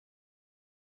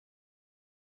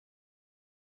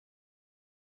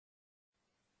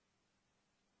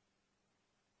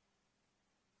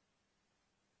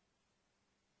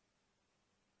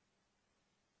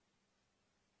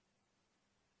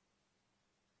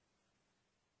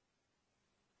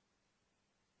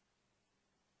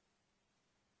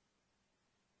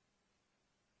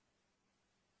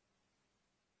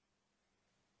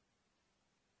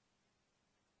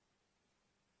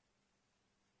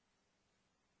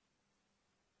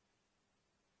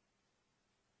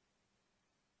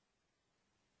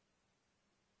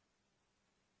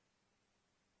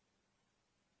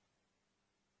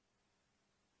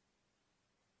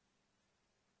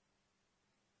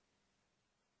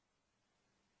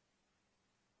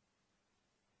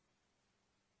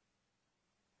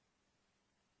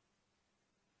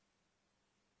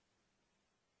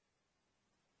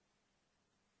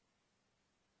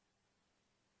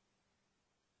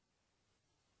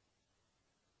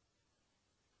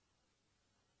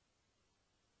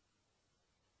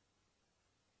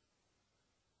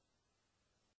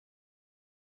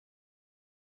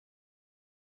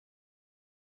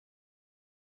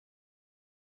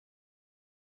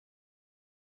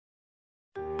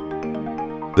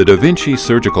The daVinci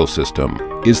surgical system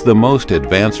is the most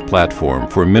advanced platform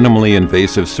for minimally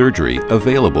invasive surgery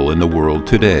available in the world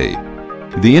today.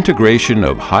 The integration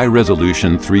of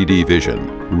high-resolution 3D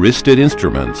vision, wristed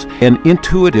instruments, and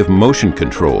intuitive motion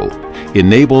control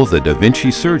enable the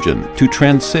daVinci surgeon to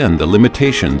transcend the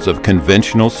limitations of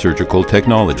conventional surgical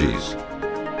technologies.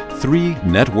 Three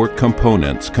network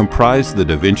components comprise the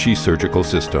daVinci surgical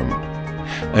system: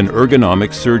 an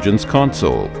ergonomic surgeon's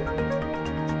console,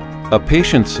 a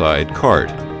patient-side cart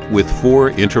with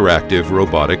 4 interactive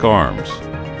robotic arms,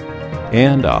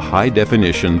 and a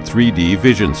high-definition 3D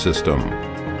vision system.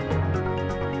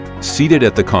 Seated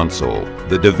at the console,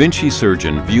 the daVinci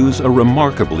surgeon views a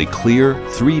remarkably clear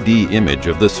 3D image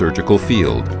of the surgical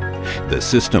field. The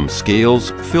system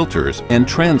scales, filters, and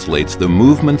translates the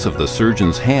movements of the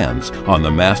surgeon's hands on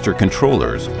the master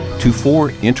controllers to 4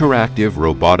 interactive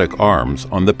robotic arms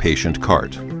on the patient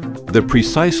cart. The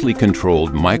precisely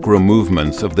controlled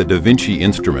micro-movements of the daVinci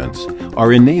instruments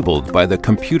are enabled by the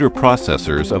computer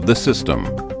processors of the system.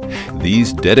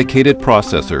 These dedicated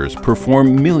processors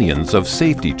perform millions of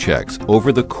safety checks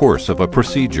over the course of a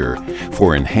procedure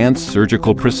for enhanced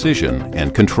surgical precision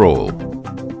and control.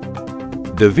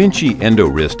 daVinci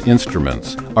EndoWrist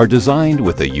instruments are designed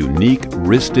with a unique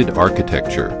wristed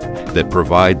architecture that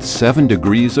provides 7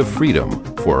 degrees of freedom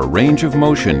for a range of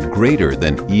motion greater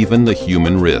than even the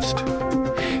human wrist.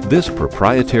 This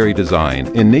proprietary design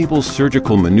enables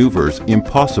surgical maneuvers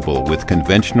impossible with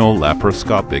conventional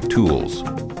laparoscopic tools.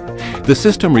 The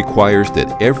system requires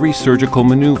that every surgical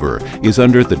maneuver is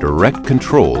under the direct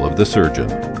control of the surgeon.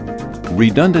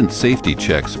 Redundant safety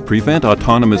checks prevent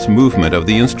autonomous movement of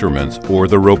the instruments or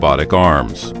the robotic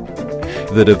arms.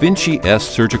 The daVinci S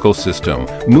surgical system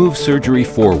moves surgery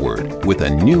forward with a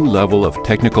new level of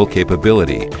technical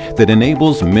capability that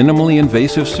enables minimally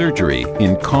invasive surgery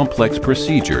in complex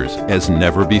procedures as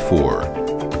never before.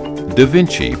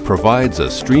 daVinci provides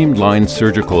a streamlined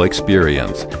surgical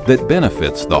experience that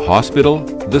benefits the hospital,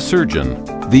 the surgeon,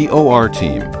 the OR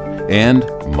team, and,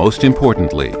 most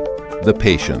importantly, the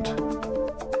patient.